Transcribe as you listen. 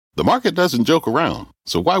The market doesn't joke around,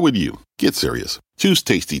 so why would you? Get serious. Choose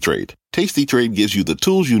Tasty Trade. Tasty Trade gives you the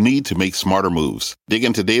tools you need to make smarter moves. Dig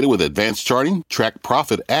into data with advanced charting, track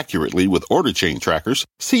profit accurately with order chain trackers,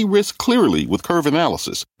 see risk clearly with curve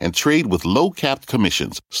analysis, and trade with low-capped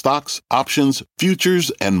commissions, stocks, options,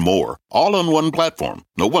 futures, and more. All on one platform.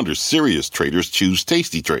 No wonder serious traders choose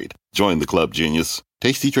Tasty Trade. Join the club, genius.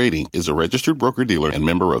 Tasty Trading is a registered broker-dealer and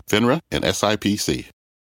member of FINRA and SIPC.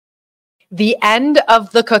 The end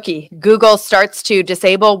of the cookie. Google starts to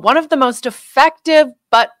disable one of the most effective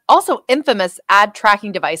but also infamous ad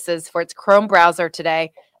tracking devices for its Chrome browser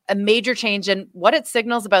today. A major change in what it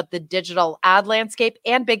signals about the digital ad landscape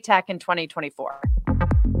and big tech in 2024.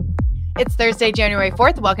 It's Thursday, January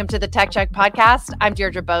 4th. Welcome to the Tech Check podcast. I'm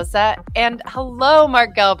Deirdre Bosa. And hello,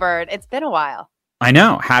 Mark Gilbert. It's been a while. I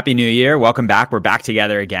know. Happy New Year. Welcome back. We're back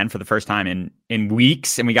together again for the first time in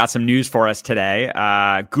weeks, and we got some news for us today.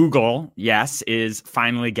 Google, yes, is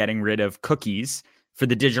finally getting rid of cookies for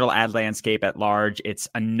the digital ad landscape at large. It's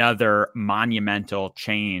another monumental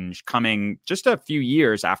change coming just a few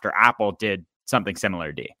years after Apple did something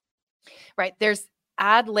similar, D. Right. There's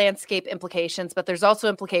ad landscape implications, but there's also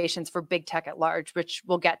implications for big tech at large, which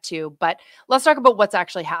we'll get to. But let's talk about what's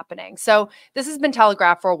actually happening. So this has been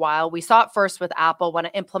telegraphed for a while. We saw it first with Apple when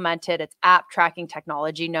it implemented its app tracking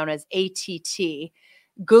technology known as ATT.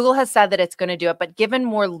 Google has said that it's going to do it, but given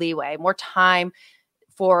more leeway, more time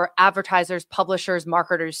for advertisers, publishers,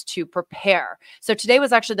 marketers to prepare. So today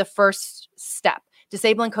was actually the first step.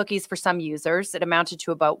 Disabling cookies for some users. It amounted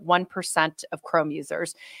to about 1% of Chrome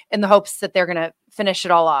users in the hopes that they're going to finish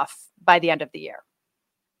it all off by the end of the year.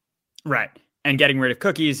 Right. And getting rid of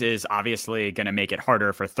cookies is obviously going to make it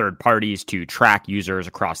harder for third parties to track users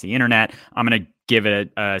across the internet. I'm going to give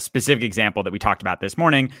it a specific example that we talked about this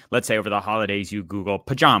morning. Let's say over the holidays, you Google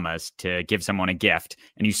pajamas to give someone a gift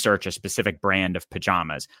and you search a specific brand of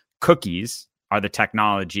pajamas. Cookies are the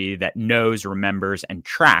technology that knows, remembers, and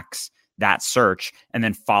tracks that search and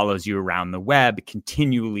then follows you around the web,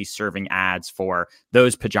 continually serving ads for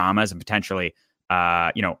those pajamas and potentially,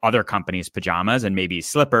 other companies' pajamas and maybe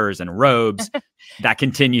slippers and robes. That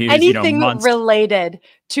continues, anything months related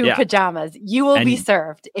to pajamas, you will be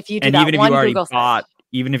served if you do that. Even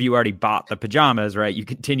if you already bought the pajamas, right? You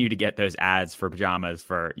continue to get those ads for pajamas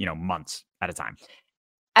for months at a time.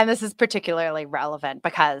 And this is particularly relevant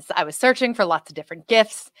because I was searching for lots of different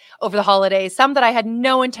gifts over the holidays, some that I had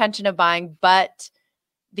no intention of buying, but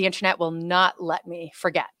the internet will not let me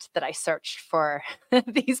forget that I searched for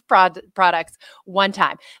these products one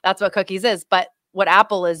time. That's what cookies is. But what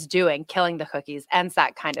Apple is doing, killing the cookies, ends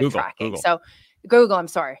that kind of tracking. So Google, I'm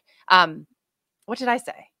sorry. What did I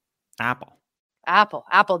say?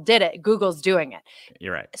 Apple did it. Google's doing it.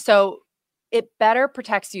 You're right. So it better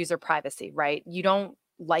protects user privacy, right? You don't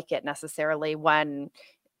like it necessarily when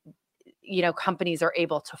companies are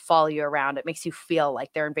able to follow you around. It makes you feel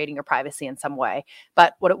like they're invading your privacy in some way.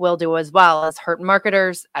 But what it will do as well is hurt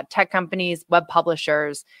marketers at tech companies, web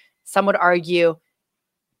publishers. Some would argue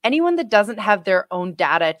anyone that doesn't have their own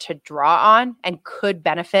data to draw on and could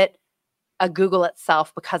benefit a Google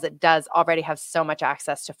itself because it does already have so much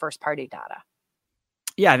access to first-party data.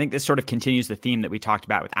 Yeah, I think this sort of continues the theme that we talked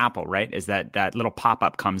about with Apple, right? Is that little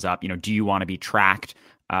pop-up comes up, do you want to be tracked?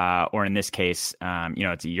 Or in this case,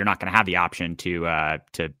 you're not going to have the option to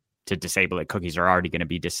disable it. Cookies are already going to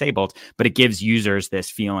be disabled, but it gives users this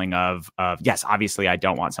feeling of yes, obviously I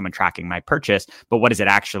don't want someone tracking my purchase, but what does it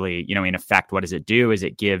actually, in effect, what does it do is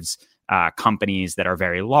it gives companies that are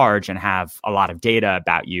very large and have a lot of data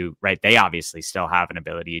about you, right? They obviously still have an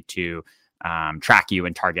ability to track you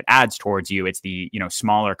and target ads towards you. It's the,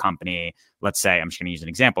 smaller company. Let's say, I'm just going to use an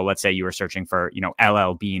example. Let's say you were searching for,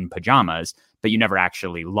 LL Bean pajamas, but you never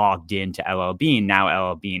actually logged into LL Bean.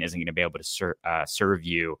 Now LL Bean isn't going to be able to serve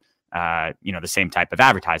you, the same type of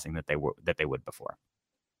advertising that they would before.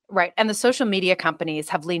 Right. And the social media companies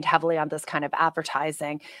have leaned heavily on this kind of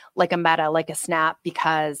advertising, like a Meta, like a Snap,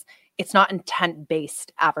 because it's not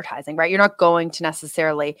intent-based advertising, right? You're not going to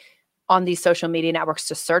necessarily on these social media networks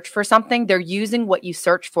to search for something. They're using what you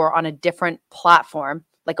search for on a different platform,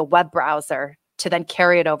 like a web browser, to then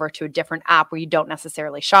carry it over to a different app where you don't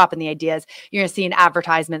necessarily shop. And the idea is you're going to see an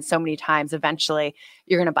advertisement so many times, eventually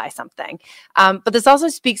you're going to buy something. But this also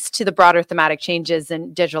speaks to the broader thematic changes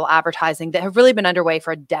in digital advertising that have really been underway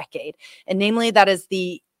for a decade. And namely, that is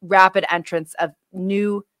the rapid entrance of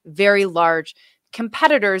new, very large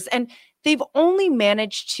competitors. And they've only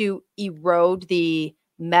managed to erode the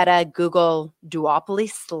Meta Google duopoly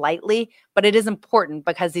slightly, but it is important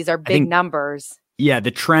because these are big numbers. Yeah,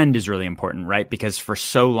 the trend is really important, right? Because for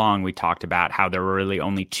so long we talked about how there were really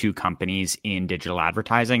only two companies in digital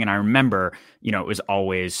advertising. And I remember, it was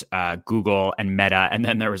always Google and Meta, and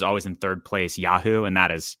then there was always in third place Yahoo, and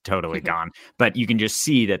that is totally gone. But you can just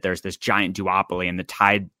see that there's this giant duopoly, and the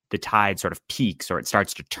tide sort of peaks, or it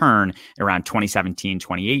starts to turn around 2017,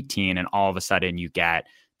 2018, and all of a sudden you get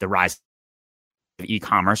the rise of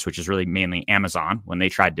e-commerce, which is really mainly Amazon, when they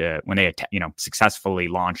successfully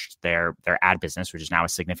launched their ad business, which is now a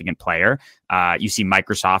significant player. You see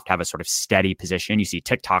Microsoft have a sort of steady position. You see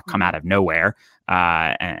TikTok come out of nowhere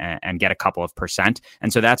and get a couple of percent.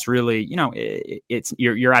 And so that's really,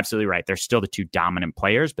 you're absolutely right. They're still the two dominant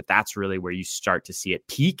players, but that's really where you start to see it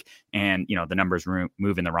peak, and the numbers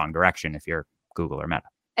move in the wrong direction if you're Google or Meta.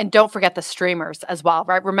 And don't forget the streamers as well,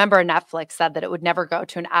 right? Remember, Netflix said that it would never go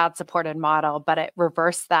to an ad-supported model, but it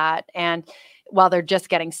reversed that. And while they're just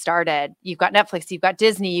getting started, you've got Netflix, you've got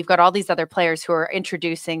Disney, you've got all these other players who are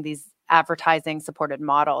introducing these advertising-supported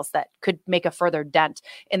models that could make a further dent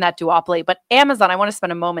in that duopoly. But Amazon, I want to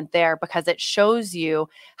spend a moment there because it shows you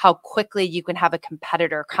how quickly you can have a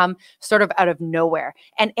competitor come sort of out of nowhere.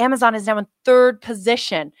 And Amazon is now in third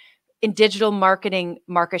position in digital marketing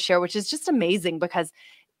market share, which is just amazing because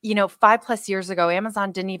 5+ years ago,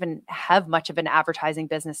 Amazon didn't even have much of an advertising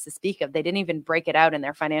business to speak of. They didn't even break it out in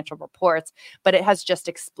their financial reports, but it has just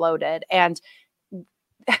exploded. And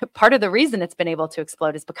part of the reason it's been able to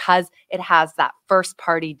explode is because it has that first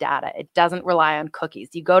party data. It doesn't rely on cookies.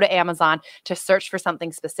 You go to Amazon to search for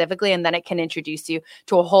something specifically, and then it can introduce you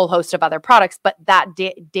to a whole host of other products, but that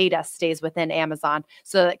data stays within Amazon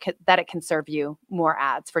so that it can serve you more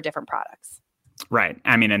ads for different products. Right.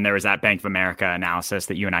 I mean, and there was that Bank of America analysis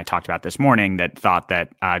that you and I talked about this morning that thought that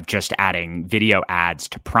just adding video ads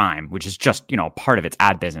to Prime, which is just, part of its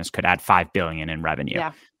ad business, could add $5 billion in revenue,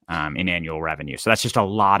 in annual revenue. So that's just a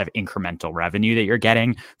lot of incremental revenue that you're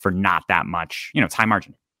getting for not that much, it's high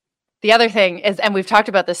margin. The other thing is, and we've talked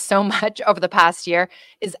about this so much over the past year,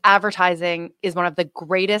 is advertising is one of the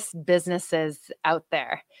greatest businesses out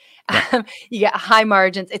there. Yeah. You get high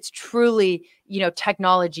margins. It's truly,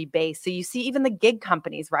 technology based. So you see even the gig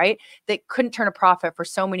companies, right, that couldn't turn a profit for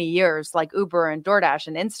so many years, like Uber and DoorDash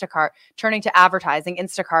and Instacart, turning to advertising.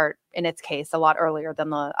 Instacart, in its case, a lot earlier than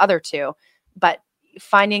the other two, but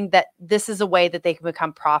finding that this is a way that they can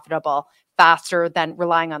become profitable faster than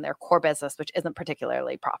relying on their core business, which isn't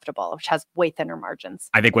particularly profitable, which has way thinner margins.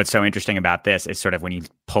 I think what's so interesting about this is sort of when you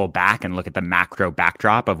pull back and look at the macro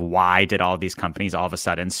backdrop of why did all these companies all of a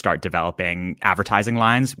sudden start developing advertising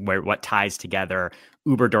lines, where what ties together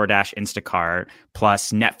Uber, DoorDash, Instacart,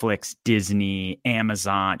 plus Netflix, Disney,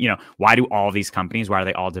 Amazon, why do all these companies, why are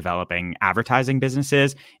they all developing advertising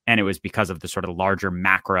businesses? And it was because of the sort of larger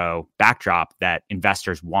macro backdrop that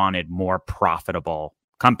investors wanted more profitable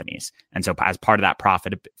companies. And so as part of that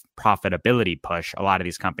profitability push, a lot of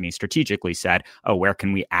these companies strategically said, oh, where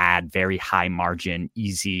can we add very high margin,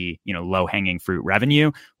 easy, low hanging fruit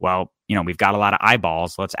revenue? Well, we've got a lot of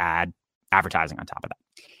eyeballs. Let's add advertising on top of that.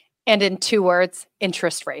 And in 2 words,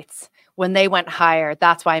 interest rates. When they went higher,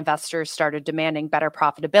 that's why investors started demanding better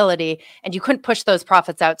profitability. And you couldn't push those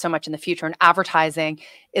profits out so much in the future. And advertising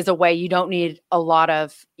is a way you don't need a lot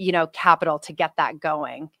of, capital to get that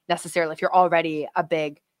going necessarily. If you're already a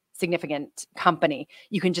big, significant company,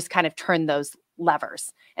 you can just kind of turn those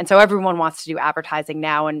levers. And so everyone wants to do advertising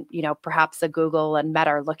now. And, perhaps a Google and Meta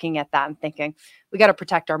are looking at that and thinking, we got to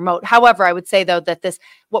protect our moat. However, I would say, though, that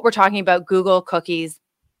what we're talking about, Google cookies,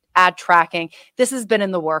 ad tracking, this has been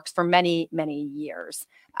in the works for many, many years.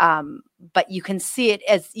 But you can see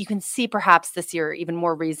perhaps this year even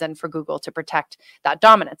more reason for Google to protect that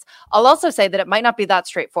dominance. I'll also say that it might not be that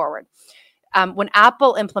straightforward. When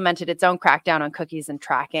Apple implemented its own crackdown on cookies and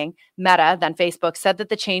tracking, Meta, then Facebook, said that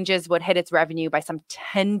the changes would hit its revenue by some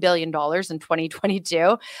 $10 billion in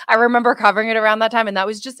 2022. I remember covering it around that time, and that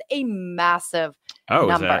was just a massive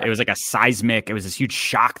number. It was like a seismic. It was this huge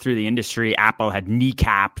shock through the industry. Apple had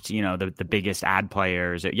kneecapped, the biggest ad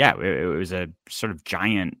players. It was a sort of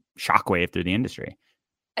giant shockwave through the industry.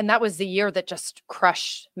 And that was the year that just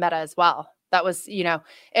crushed Meta as well. That was,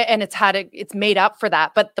 and it's made up for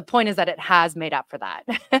that. But the point is that it has made up for that.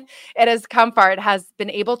 It has come far. It has been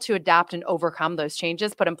able to adapt and overcome those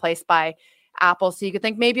changes put in place by Apple. So you could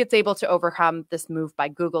think maybe it's able to overcome this move by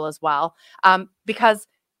Google as well, because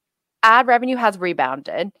ad revenue has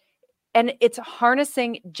rebounded and it's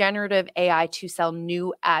harnessing generative AI to sell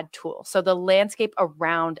new ad tools. So the landscape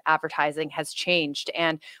around advertising has changed,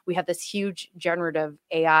 and we have this huge generative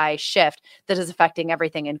AI shift that is affecting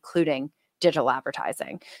everything, including digital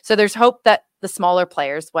advertising. So there's hope that the smaller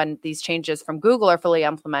players, when these changes from Google are fully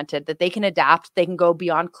implemented, that they can adapt, they can go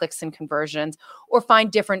beyond clicks and conversions or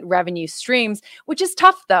find different revenue streams, which is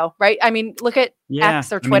tough though, right? I mean, look at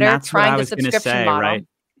X or Twitter that's what trying I the was gonna subscription say, model. right?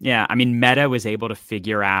 Yeah, I mean, Meta was able to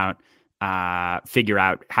figure out how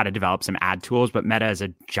to develop some ad tools, but Meta is a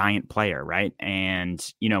giant player, right? And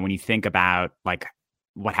when you think about like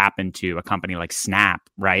what happened to a company like Snap,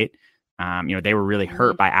 right? They were really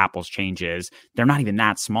hurt by Apple's changes. They're not even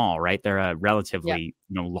that small, right? They're a relatively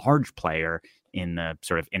large player in the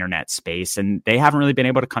sort of internet space, and they haven't really been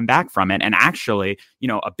able to come back from it. And actually,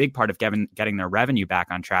 a big part of getting their revenue back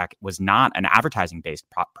on track was not an advertising based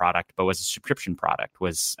product, but was a subscription product,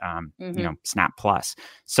 was Snap Plus.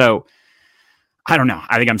 So I don't know.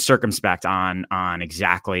 I think I'm circumspect on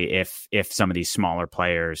exactly if some of these smaller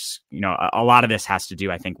players, a lot of this has to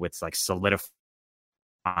do, I think, with like solidifying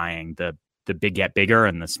the big get bigger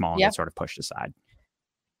and the small get sort of pushed aside.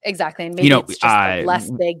 Exactly. And maybe it's just less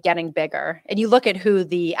big getting bigger. And you look at who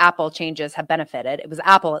the Apple changes have benefited. It was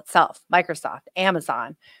Apple itself, Microsoft,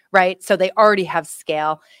 Amazon, right? So they already have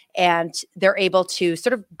scale and they're able to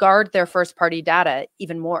sort of guard their first party data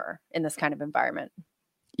even more in this kind of environment.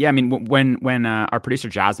 Yeah, I mean, when our producer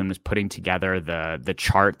Jasmine was putting together the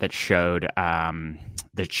chart that showed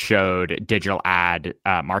digital ad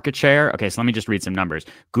market share. Okay, so let me just read some numbers.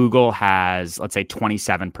 Google has, let's say,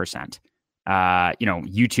 27%.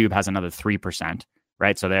 YouTube has another 3%.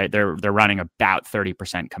 Right, so they're running about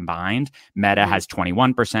 30% combined. Meta has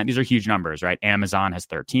 21%. These are huge numbers, right? Amazon has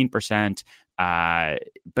 13%.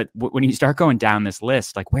 But when you start going down this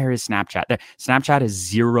list, like where is Snapchat? Snapchat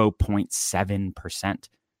is 0.7%.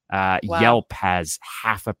 Wow. Yelp has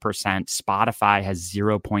 0.5%. Spotify has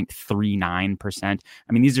 0.39%. I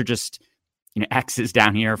mean, these are just, X is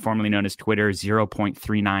down here, formerly known as Twitter,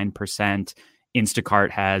 0.39%. Instacart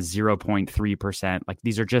has 0.3%. Like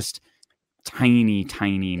these are just tiny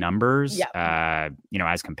numbers,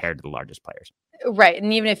 as compared to the largest players. Right.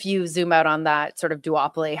 And even if you zoom out on that sort of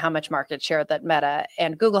duopoly, how much market share that Meta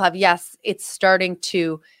and Google have, yes, it's starting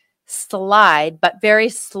to slide, but very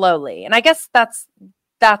slowly. And I guess that's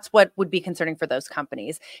what would be concerning for those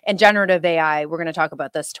companies. And generative AI, we're going to talk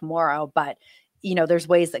about this tomorrow, but there's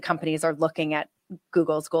ways that companies are looking at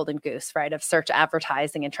Google's golden goose, right, of search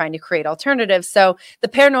advertising and trying to create alternatives. So the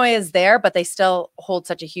paranoia is there, but they still hold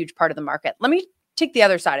such a huge part of the market. Let me take the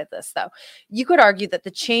other side of this, though. You could argue that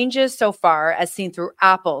the changes so far, as seen through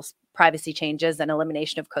Apple's privacy changes and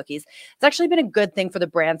elimination of cookies, it's actually been a good thing for the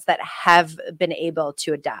brands that have been able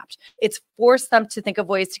to adapt. It's forced them to think of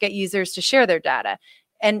ways to get users to share their data.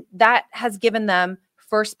 And that has given them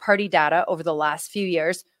first-party data over the last few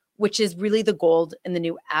years, which is really the gold in the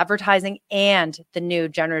new advertising and the new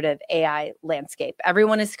generative AI landscape.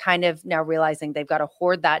 Everyone is kind of now realizing they've got to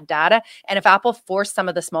hoard that data. And if Apple forced some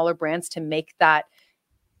of the smaller brands to make that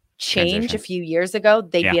change a few years ago,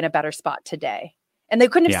 they'd be in a better spot today. And they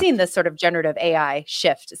couldn't have seen this sort of generative AI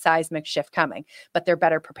shift, seismic shift coming, but they're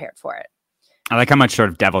better prepared for it. I like how much sort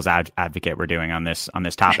of devil's advocate we're doing on this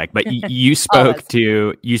topic. But you spoke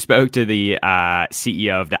to the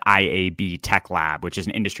CEO of the IAB Tech Lab, which is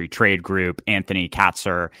an industry trade group, Anthony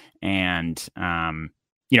Katzer, and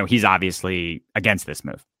he's obviously against this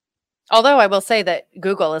move. Although I will say that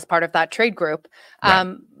Google is part of that trade group.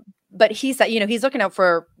 Right. But he said, he's looking out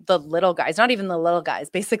for the little guys, not even the little guys,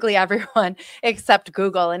 basically everyone except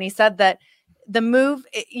Google. And he said that the move,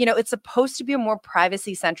 it's supposed to be a more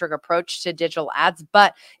privacy-centric approach to digital ads,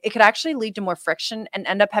 but it could actually lead to more friction and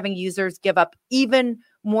end up having users give up even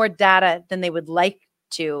more data than they would like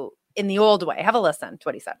to in the old way. Have a listen to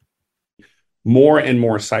what he said. More and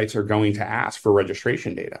more sites are going to ask for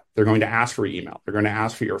registration data. They're going to ask for email. They're going to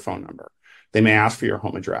ask for your phone number. They may ask for your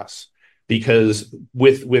home address, because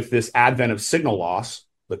with this advent of signal loss,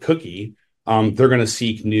 the cookie, they're going to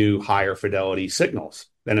seek new higher fidelity signals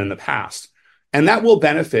than in the past. And that will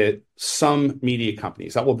benefit some media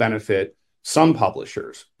companies. That will benefit some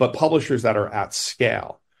publishers, but publishers that are at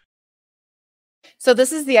scale. So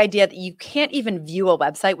this is the idea that you can't even view a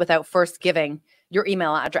website without first giving your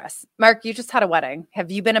email address. Mark, you just had a wedding. Have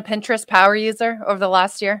you been a Pinterest power user over the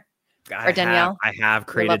last year? Or Danielle? I have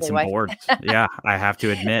created some boards. Yeah, I have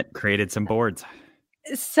to admit, created some boards.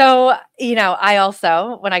 So, I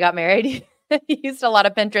also, when I got married, used a lot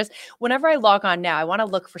of Pinterest. Whenever I log on now, I want to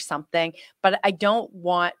look for something, but I don't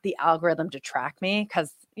want the algorithm to track me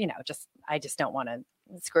because, I just don't want to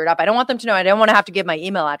screw it up. I don't want them to know. I don't want to have to give my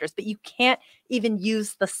email address, but you can't even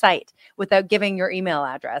use the site without giving your email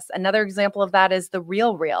address. Another example of that is the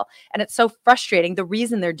RealReal. And it's so frustrating. The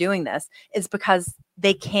reason they're doing this is because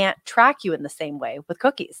they can't track you in the same way with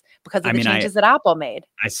cookies because of the changes that Apple made.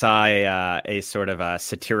 I saw a sort of a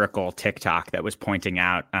satirical TikTok that was pointing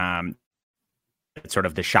out sort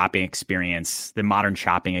of the shopping experience, the modern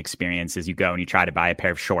shopping experience as you go and you try to buy a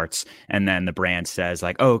pair of shorts. And then the brand says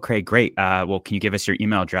like, oh, okay, great. Well, can you give us your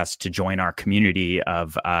email address to join our community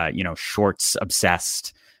of, shorts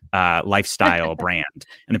obsessed lifestyle brand?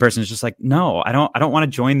 And the person is just like, no, I don't want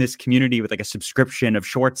to join this community with like a subscription of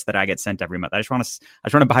shorts that I get sent every month. I just want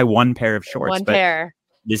to buy one pair of shorts. One pair.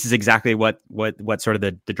 This is exactly what sort of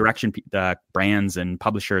the direction the brands and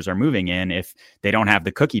publishers are moving in. If they don't have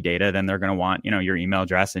the cookie data, then they're going to want, your email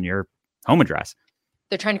address and your home address.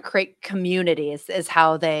 They're trying to create communities is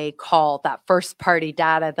how they call that first party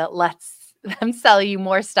data that lets them sell you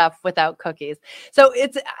more stuff without cookies. So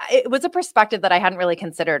it was a perspective that I hadn't really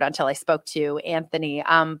considered until I spoke to Anthony.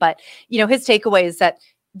 But his takeaway is that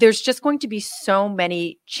there's just going to be so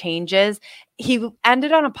many changes. He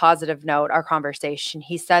ended on a positive note, our conversation.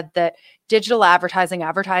 He said that digital advertising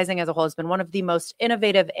as a whole has been one of the most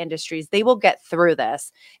innovative industries. They will get through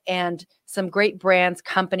this. And some great brands,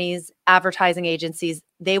 companies, advertising agencies,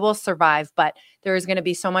 they will survive. But there is going to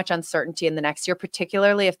be so much uncertainty in the next year,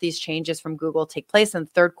 particularly if these changes from Google take place in the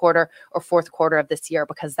third quarter or fourth quarter of this year,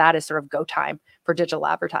 because that is sort of go time for digital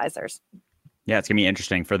advertisers. Yeah, it's going to be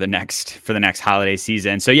interesting for the next holiday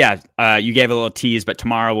season. So yeah, you gave a little tease, but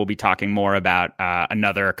tomorrow we'll be talking more about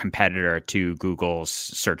another competitor to Google's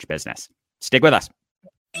search business. Stick with us.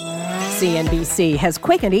 CNBC has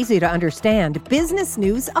quick and easy to understand business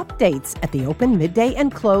news updates at the open, midday,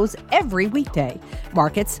 and close every weekday.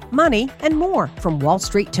 Markets, money, and more from Wall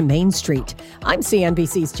Street to Main Street. I'm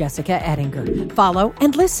CNBC's Jessica Ettinger. Follow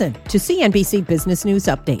and listen to CNBC Business News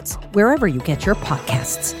Updates wherever you get your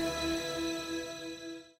podcasts.